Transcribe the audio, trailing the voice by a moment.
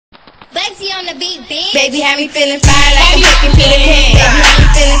Lexi on the beat, bitch. Baby, have me feeling fire like I'm fucking Peter Pan. Baby, have me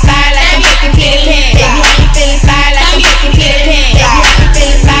feeling fire like I'm fucking Peter Pan. Baby, have me feeling fire like I'm fucking Peter Pan. Baby, have me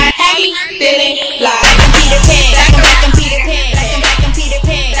feeling fire. Have me feeling like I'm Peter Pan. Like I'm fucking Peter Pan. Like I'm fucking Peter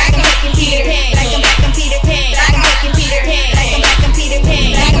Pan. Like I'm fucking Peter Pan. Like I'm fucking Peter Pan. Like I'm fucking Peter Pan. Like I'm fucking Peter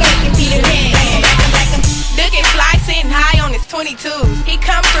Pan. Like I'm fucking Peter Pan. Looking fly, sitting high on his 22s. He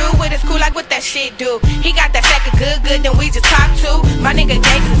come through with his cool, like what that shit do. He got that sack of good, then we just talk to. My nigga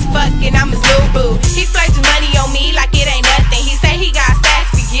Jake's as fuck and I'm his little boo. He splurging money on me like it ain't nothing. He say he got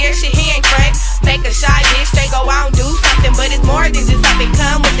stacks for years, shit he ain't friends. Make a shot, bitch, straight go out and do something. But it's more than just something,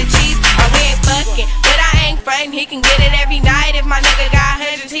 come with the cheese or we ain't fucking. But I ain't frontin', he can get it every night. If my nigga got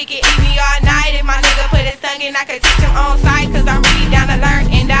hundreds, he can eat me all night. If my nigga put his tongue in, I could teach him on sight. Cause I'm really down to learn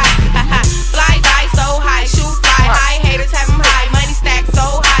and I fly by so high, shoot fly high. Haters have him high, money stack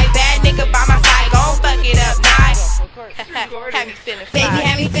so high. Bad nigga by my side, gon' fuck it up nice. Have me feeling fly. Baby,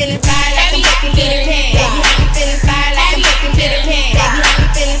 have me feeling fire like I'm fucking Peter Pan. Baby, have me feeling fire like I'm fucking Peter Pan. Baby, have me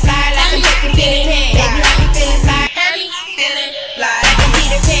feeling fire like I'm fucking Peter Pan. Baby, have me feeling fire. Have me feeling like I'm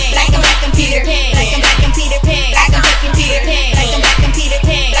Peter Pan. Like I'm fucking Peter Pan. Like I'm fucking Peter Pan. Like I'm fucking Peter Pan. Like I'm fucking Peter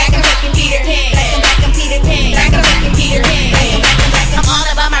Pan. Like I'm fucking Peter Pan. Like I'm fucking Peter Pan. Like I'm fucking Peter Pan. I'm all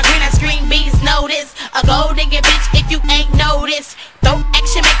about my green and screen beats, know this. A gold digger bitch if you ain't noticed. Throw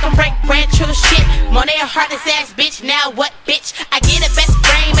action, make them break brand true shit. Money a heartless ass bitch, now what bitch? I get a best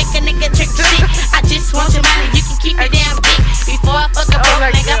brain, make a nigga trick shit. I just want your money, you can keep your damn dick. Before I fuck a broke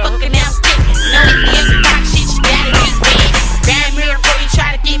nigga, fuck a damn stick. No if you rock shit, you gotta keep big. Grand mirror before you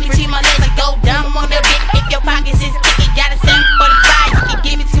try to get between my legs, like go dumb on the bit. If your pockets is thick, you got a 745. You can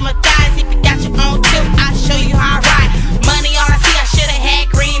give it to my thighs if you got your own too. I'll show you how I ride. Money all I see, I should've had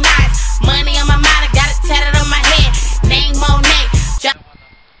green eyes. Money on my mind, I got it tatted on my head. Name Monet.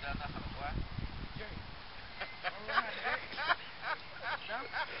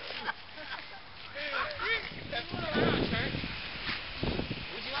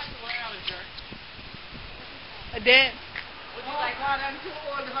 Then would you like one? I'm too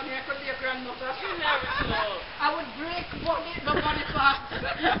old for me. I could be a grandmother. I would break the body parts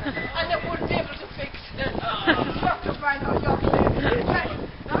and they wouldn't be able to fix it. You have to find out young ladies.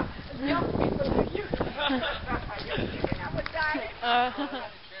 Young people like you. You can have a die.